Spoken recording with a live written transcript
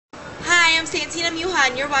I'm Santina Muha,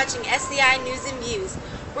 and you're watching SCI News and Views.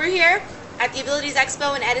 We're here at the Abilities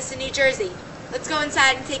Expo in Edison, New Jersey. Let's go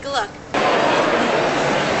inside and take a look. Before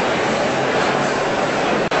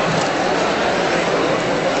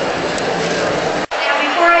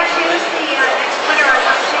I choose the next winner, I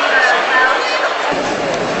want to see the clouds.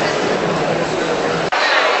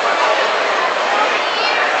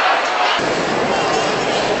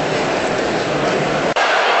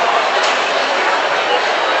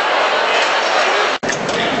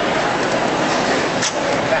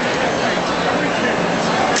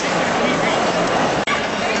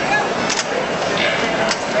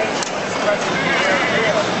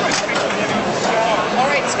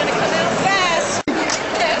 Alright, it's going to come out fast.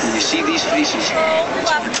 Yes. When you see these faces, that's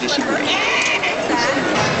when you disagree. Look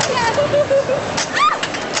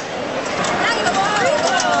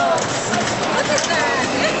at that.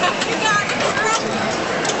 You got it, girl.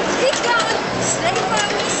 Keep going. Stay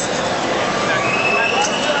focused.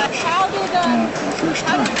 How did the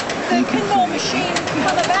pinball machine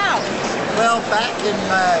come about? Well, back in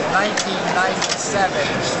 1997,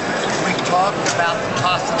 we talked about the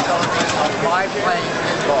possibility of my playing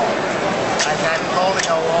pinball. I've had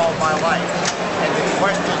polio all my life, and the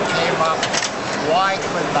question came up, why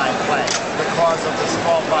couldn't I play? Because of the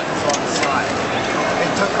small buttons on the side. It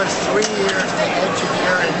took us 3 years to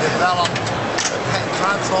engineer and develop the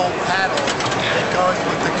console paddle that goes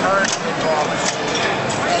with the current pinball machine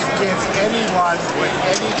and gives anyone with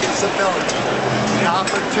any disability the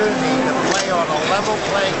opportunity to play on a level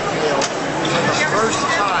playing field for the first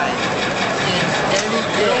time in any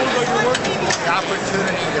game. The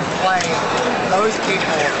opportunity to play those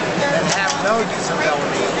people that have no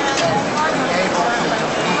disability and be able to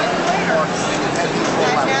compete on an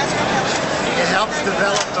equal level. It helps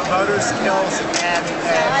develop the motor skills and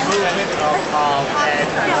movement and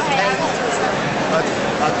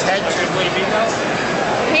attention,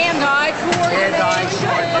 Hand-eye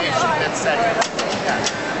coordination, etc.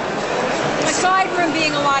 Aside from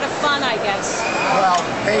being a lot of fun, I guess. Well,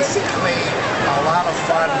 basically a lot of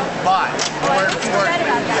fun, but more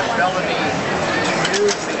importantly, the ability to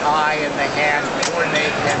use the eye and the hand,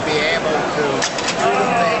 coordinate, and be able to do the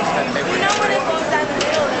things that they would do.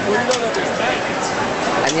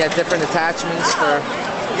 And you have different attachments for...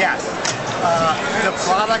 Yes. The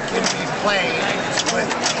product can be played with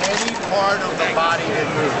any part of the body that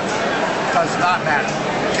moves. Does not matter.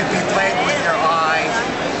 It can be played with your eyes,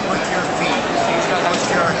 with your feet, with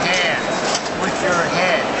your hands, with your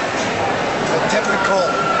head. The typical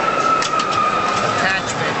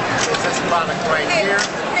attachment is this product right here.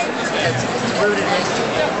 It's included in,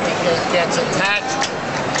 it gets attached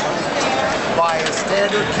by a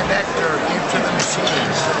standard connector into the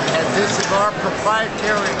machine. And this is our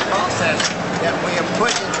proprietary process that we have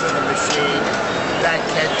put into the machine that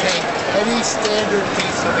can take any standard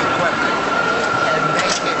piece of equipment and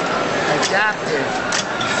make it adaptive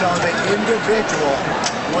so the individual,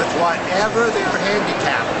 with whatever their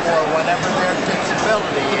handicap or whatever their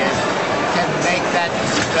disability is, can make that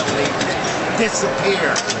disability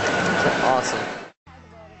disappear. Awesome.